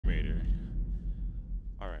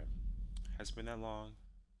has been that long,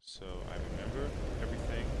 so I remember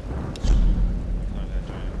everything. Climb that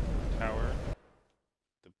giant tower.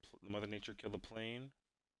 The Mother Nature killed the plane,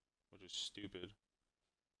 which is stupid.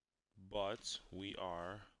 But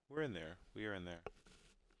we're in there. We are in there.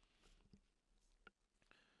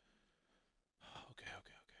 Okay,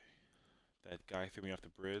 okay, okay. That guy threw me off the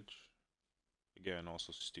bridge. Again,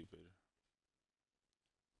 also stupid.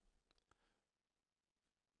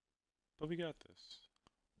 But we got this.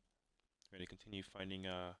 We're gonna continue finding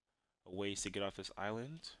ways to get off this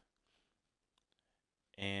island.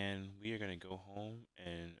 And we are gonna go home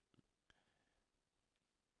and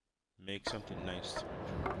make something nice.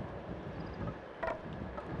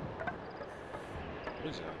 What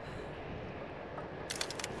is that?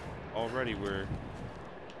 Already we're...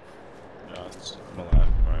 No, I'm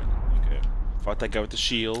alive. Alright, okay. Fought that guy with the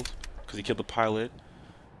shield, because he killed the pilot.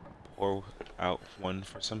 Pour out one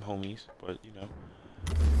for some homies, but you know.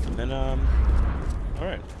 And then,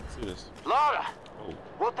 alright, let's do this. Lara! Oh.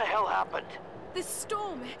 What the hell happened? This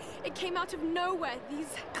storm, it came out of nowhere.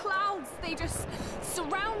 These clouds, they just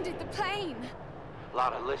surrounded the plane.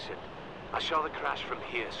 Lara, listen. I saw the crash from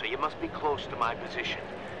here, so you must be close to my position.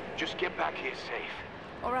 Just get back here safe.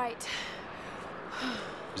 All right.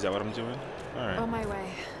 Is that what I'm doing? Alright. On my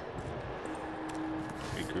way.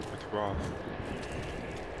 Regroup with Roth.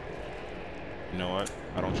 You know what?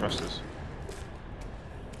 I don't trust this.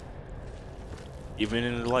 Even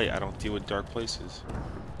in the light, I don't deal with dark places.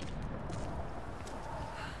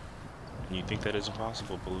 And you think that is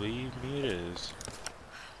impossible? Believe me, it is.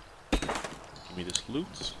 Give me this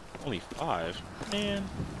loot. Only 5? Man,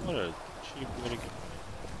 what a cheap way to go.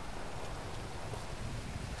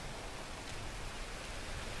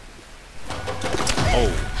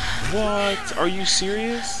 Oh, what? Are you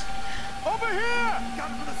serious? Over here!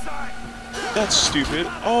 Gun to the side! That's stupid.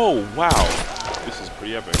 Oh, wow. This is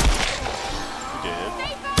pretty epic. We did it.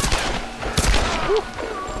 Woo.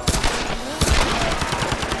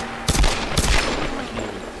 I can't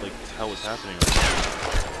even, like, tell what's happening right now.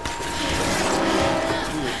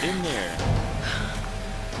 You were in there.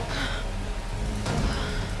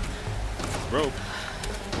 Rope.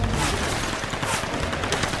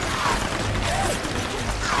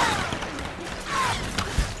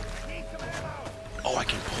 Oh, I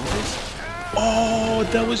can pull this? Oh,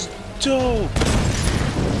 that was dope!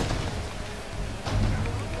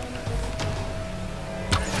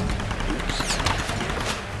 Oops.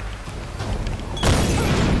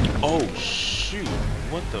 Oh, shoot.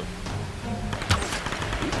 What the?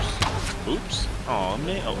 Oops. Oops. Oh,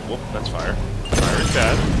 man. Oh, well, that's fire. Fire is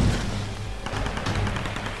bad.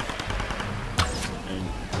 And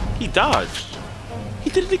he dodged. He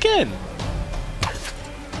did it again.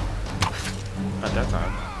 Not that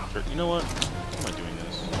time. Sure. You know what? Why am I doing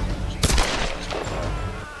this?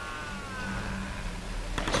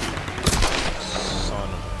 Son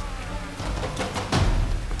of a...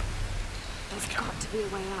 There's got to be a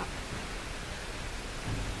way up.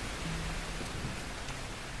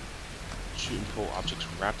 Shoot and pull objects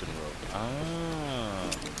wrapped in rope. Ah.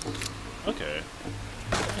 Okay.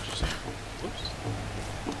 Interesting. Whoops.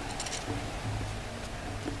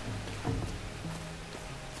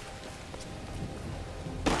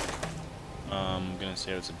 I'm gonna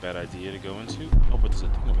say that's a bad idea to go into. Oh, but there's a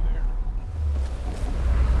thing over there.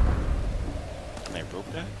 Can I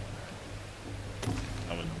rope that?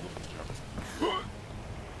 I'm gonna go for the jump.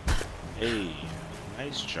 Hey,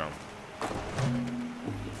 nice jump.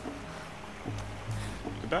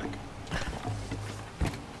 Get back.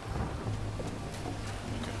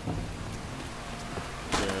 Okay.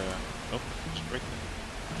 Oh, just break that.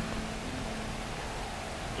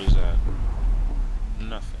 What is that?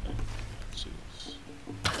 Nothing.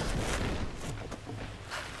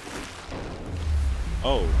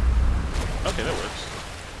 Oh. Okay, that works.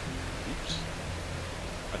 Oops.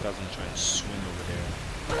 I thought I was gonna try and swing over there.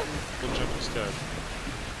 Go jump instead.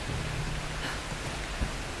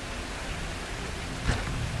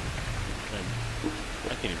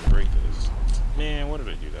 I can't even break this. Man, why did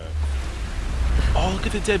I do that? Oh, look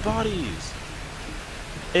at the dead bodies!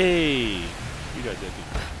 Hey! You got dead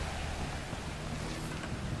people.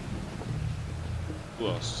 Who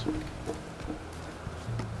else?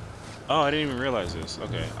 Oh, I didn't even realize this.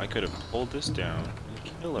 Okay, I could have pulled this down and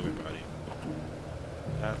killed everybody.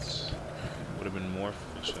 That's would have been more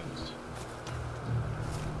efficient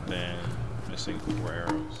than missing 4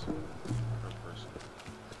 arrows per person.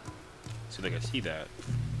 See, like I see that.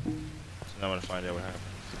 So now I'm gonna find out what happens.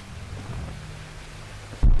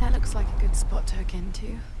 That looks like a good spot to hook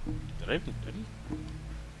into. Did I even?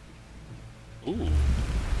 Ooh.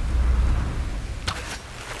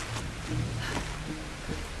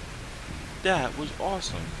 That was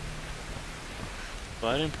awesome.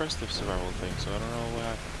 But I didn't press the survival thing, so I don't know what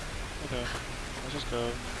happened. Okay, let's just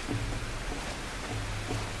go.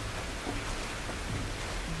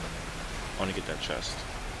 I want to get that chest.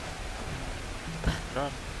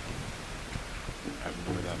 Drop. I haven't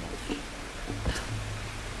moved that much.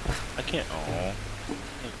 I can't. Oh.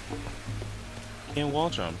 I can't wall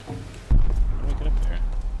jump. How do I get up there?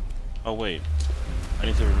 Oh wait. I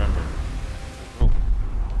need to remember. Oh.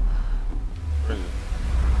 Where is it?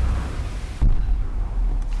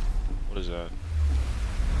 What is that?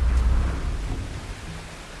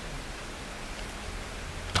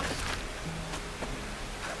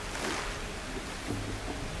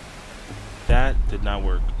 That did not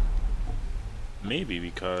work. Maybe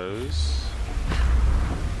because...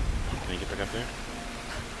 Can you get back up there?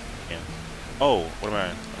 Yeah. Oh, what am I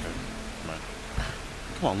at? Okay, come on.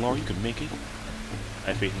 Come on, Laura, you can make it. I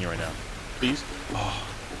have faith in you right now. Please? Oh.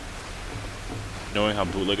 Knowing how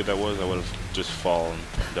bootlegged that was, I would have just fallen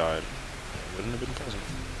and died. It wouldn't have been pleasant.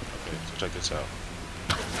 Okay, so check this out.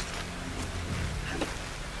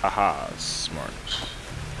 Haha, smart.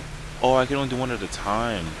 Oh, I can only do one at a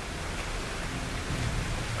time.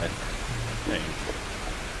 I think.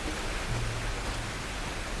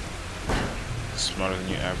 Smarter than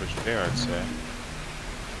your average bear, I'd say.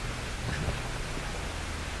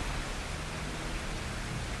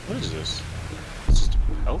 What is this? Is this a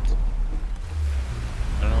pelt?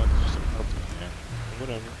 I don't know what this is, a pelt in here. But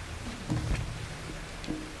whatever.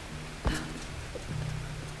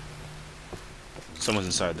 Someone's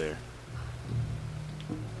inside there.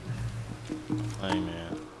 Playing,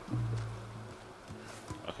 man.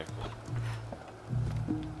 Okay, cool.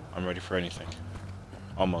 I'm ready for anything.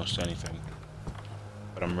 Almost anything.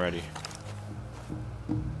 But I'm ready.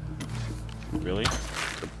 Really?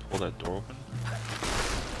 Could pull that door open?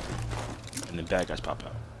 And then bad guys pop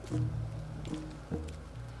out.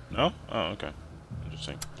 No? Oh, okay.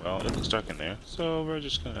 Interesting. Well, it looks dark in there, so we're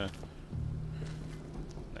just gonna...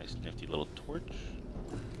 Nice nifty little torch.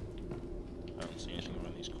 I don't see anything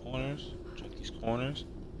around these corners. Check these corners.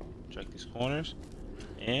 Check these corners.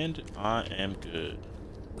 And I am good.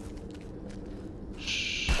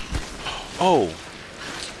 Shh. Oh!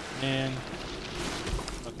 Man.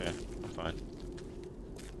 Okay, I'm fine.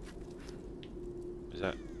 Is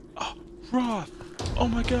that... Oh! Roth! Oh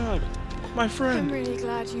my god! My friend! I'm really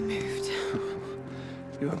glad you moved.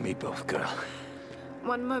 You and me both, girl.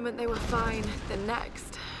 One moment they were fine, the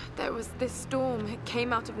next, there was this storm. It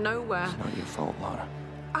came out of nowhere. It's not your fault, Laura.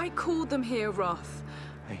 I called them here, Roth.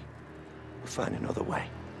 Hey, we'll find another way.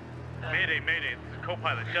 Mayday, mayday. This is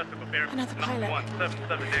co-pilot Jessica Bear. Another pilot.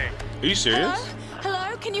 177A. Are you serious? Hello?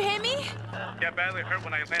 Hello? Can you hear me? Yeah, badly hurt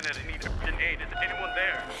when I landed and need urgent aid. Is anyone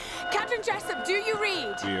there? Captain Jessup, do you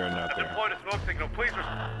read? We are not I've there. deployed a smoke signal. Please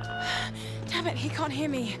Damn it, he can't hear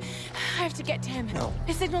me. I have to get to him. No.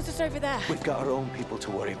 His signal's just over there. We've got our own people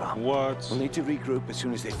to worry about. What? We'll need to regroup as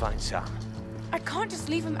soon as they find Sam. I can't just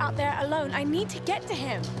leave him out there alone. I need to get to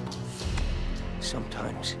him.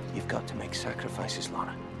 Sometimes you've got to make sacrifices,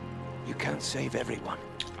 Laura. You can't save everyone.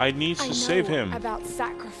 I need to save him. About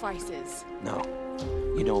sacrifices. No.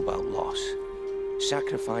 You know about loss.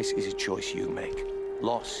 Sacrifice is a choice you make.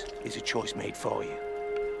 Loss is a choice made for you.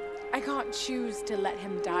 I can't choose to let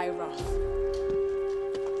him die, Roth.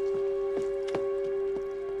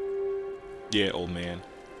 Yeah, old man.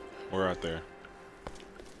 We're out there.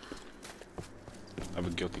 I have a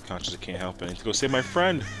guilty conscience. I can't help it. I need to go save my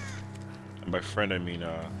friend. And by friend, I mean,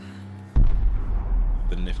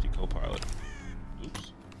 the nifty co-pilot.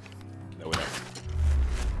 Oops. No, we're not.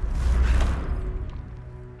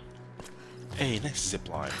 Hey, nice zip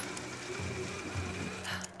line.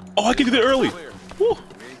 Oh, I can do that early. Woo.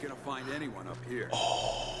 We ain't gonna find anyone up here.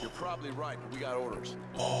 Oh. You're probably right, but we got orders.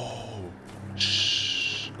 Oh.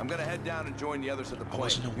 Shh. I'm gonna head down and join the others at the plane.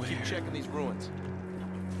 wasn't You aware. keep checking these ruins.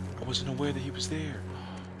 I wasn't aware that he was there.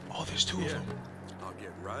 Oh, there's two of them. I'll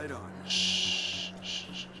get right on it. Shh. Shh.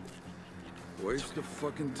 Shh. Waste of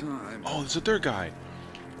fucking time. Oh, there's a third guy.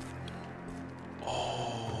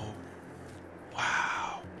 Oh.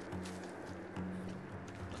 Wow.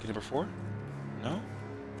 Lucky number 4? No?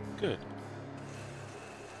 Good.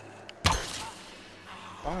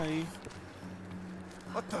 Bye.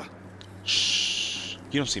 What the? Shh.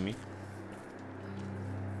 You don't see me.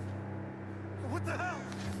 What the hell?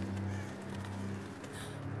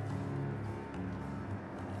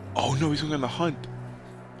 Oh no, he's going on the hunt.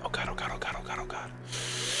 Oh god, oh god, oh god, oh god, oh god.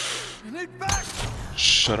 You need back!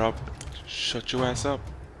 Shut up. Shut your ass up.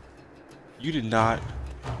 You did not.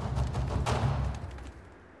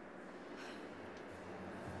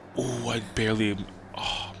 Oh, I barely.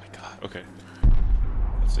 Oh my god. Okay.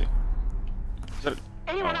 Let's see. Is that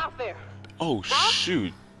Anyone out there? Oh,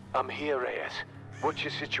 shoot. I'm here, Reyes. What's your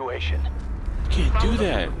situation? Can't do Follow the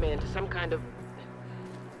that. man to some kind of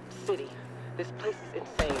city. This place is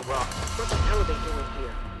insane, Ross. What the hell are they doing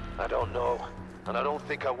here? I don't know. And I don't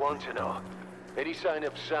think I want to know. Any sign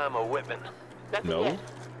of Sam or Whitman? Nothing No. yet.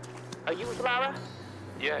 Are you with Lara?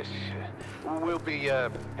 Yes. We'll be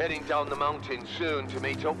heading down the mountain soon to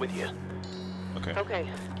meet up with you. Okay. Okay.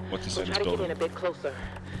 What's We'll inside try this to get in building? a bit closer.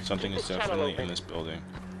 Something Keep is this channel definitely open. in this building.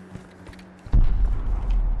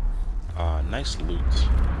 Nice loot.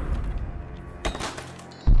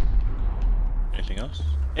 Anything else?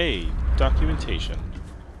 Hey, documentation.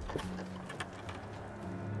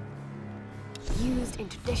 Used in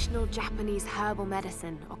traditional Japanese herbal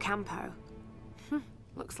medicine, or kampo.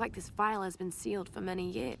 Looks like this vial has been sealed for many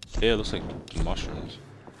years. Yeah, it looks like mushrooms.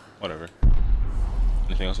 Whatever.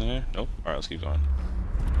 Anything else in here? Nope. Alright, let's keep going.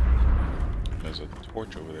 There's a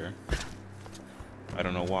torch over there. I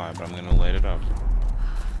don't know why, but I'm gonna light it up.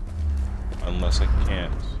 Unless I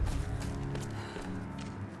can't.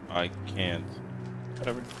 I can't.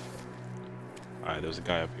 Whatever. Alright, there's a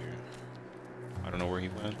guy up here. I don't know where he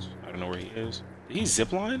went. I don't know where he is. Did he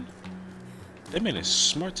zipline? That man is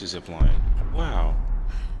smart to zipline. Wow.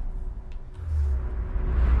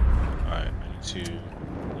 Alright, I need to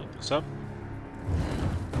look this up.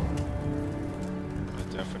 I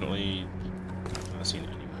definitely have not seen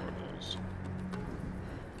any more of those.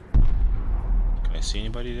 Can I see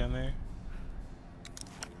anybody down there?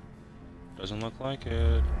 Doesn't look like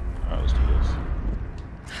it. Alright, let's do this.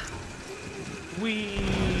 Whee!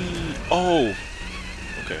 Oh!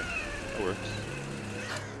 Okay, that works.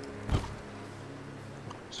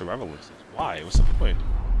 Survivalists. Why? What's the point?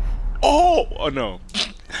 Oh! Oh no!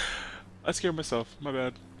 I scared myself. My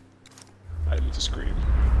bad. I didn't mean to scream.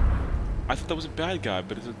 I thought that was a bad guy,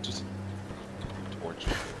 but it's just a torch.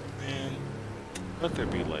 Man, let there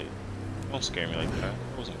be light. Don't scare me like that.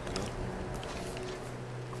 That wasn't cool.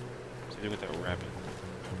 Stay with that rabbit.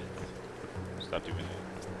 Stop doing that.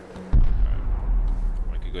 Alright.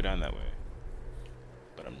 I could go down that way.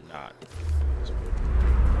 But I'm not. This way.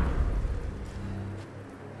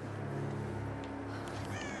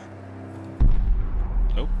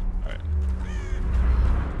 Nope. Alright.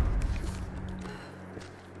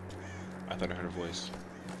 I thought I heard a voice.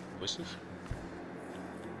 Voices?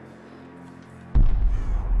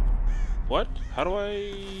 What? How do I...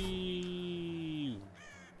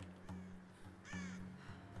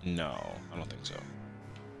 No, I don't think so.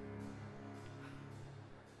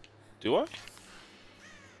 Do I?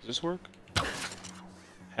 Does this work?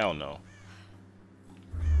 Hell no.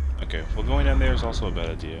 Okay, well going down there is also a bad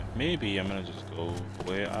idea. Maybe I'm gonna just go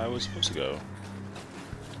the way I was supposed to go.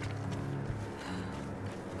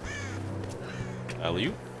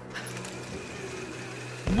 Alley-oop.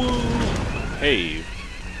 Woo! Hey!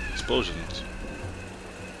 Explosions.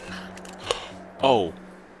 Oh!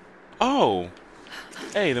 Oh!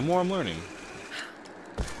 Hey, the more I'm learning.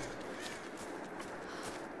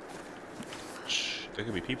 Shh, there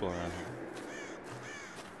could be people around here.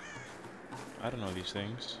 I don't know these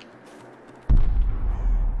things.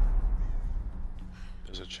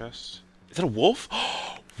 There's a chest. Is that a wolf?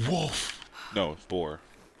 Wolf! No, boar.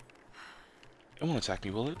 It won't attack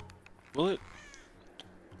me, will it? Will it?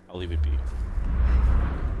 I'll leave it be.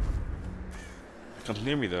 It comes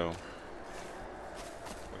near me, though.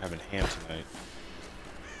 We're having ham tonight.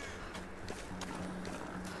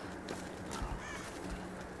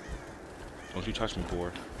 Don't you touch me,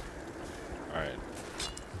 boar. Alright.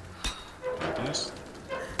 Open this.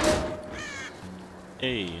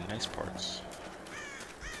 Hey, nice parts.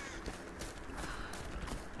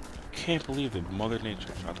 Can't believe that Mother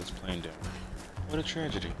Nature shot this plane down. What a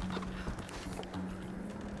tragedy.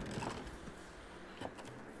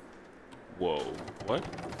 Whoa, what?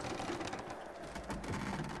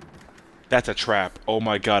 That's a trap. Oh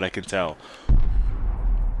my god, I can tell.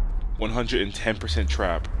 110%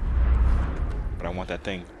 trap. But I want that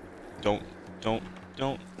thing. Don't.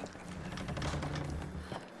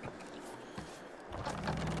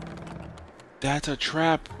 That's a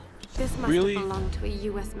trap. This must Really? have belonged to a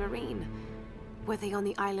US Marine. Were they on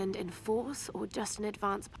the island in force or just an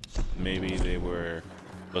advance? Maybe they were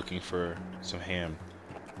looking for some ham.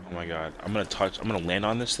 Oh my god. I'm gonna land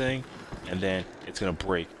on this thing, and then it's gonna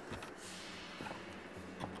break.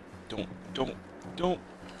 Don't.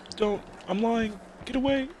 I'm lying. Get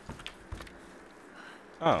away.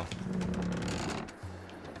 Oh.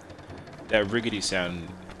 That riggedy sound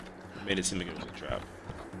made it seem like it was a trap.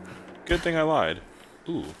 Good thing I lied.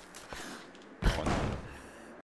 Ooh.